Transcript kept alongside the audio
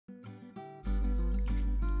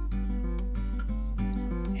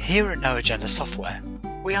Here at No Agenda Software,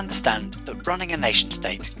 we understand that running a nation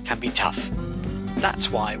state can be tough.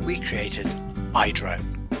 That's why we created iDrone.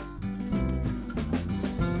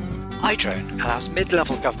 iDrone allows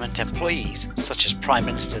mid-level government employees, such as prime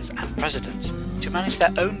ministers and presidents, to manage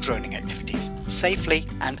their own droning activities safely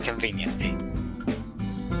and conveniently.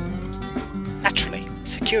 Naturally,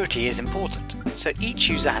 security is important, so each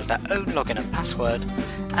user has their own login and password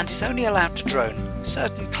and is only allowed to drone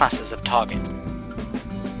certain classes of target.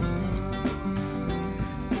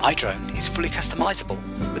 iDrone is fully customizable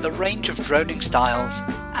with a range of droning styles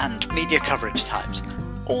and media coverage types,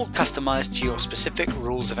 all customized to your specific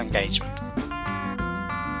rules of engagement.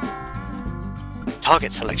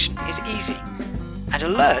 Target selection is easy, and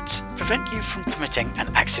alerts prevent you from committing an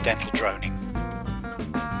accidental droning.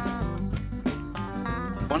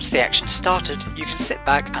 Once the action has started, you can sit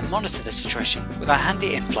back and monitor the situation with our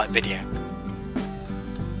handy in-flight video.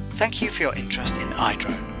 Thank you for your interest in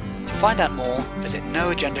iDrone. To find out more, visit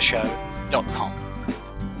noagendashow.com.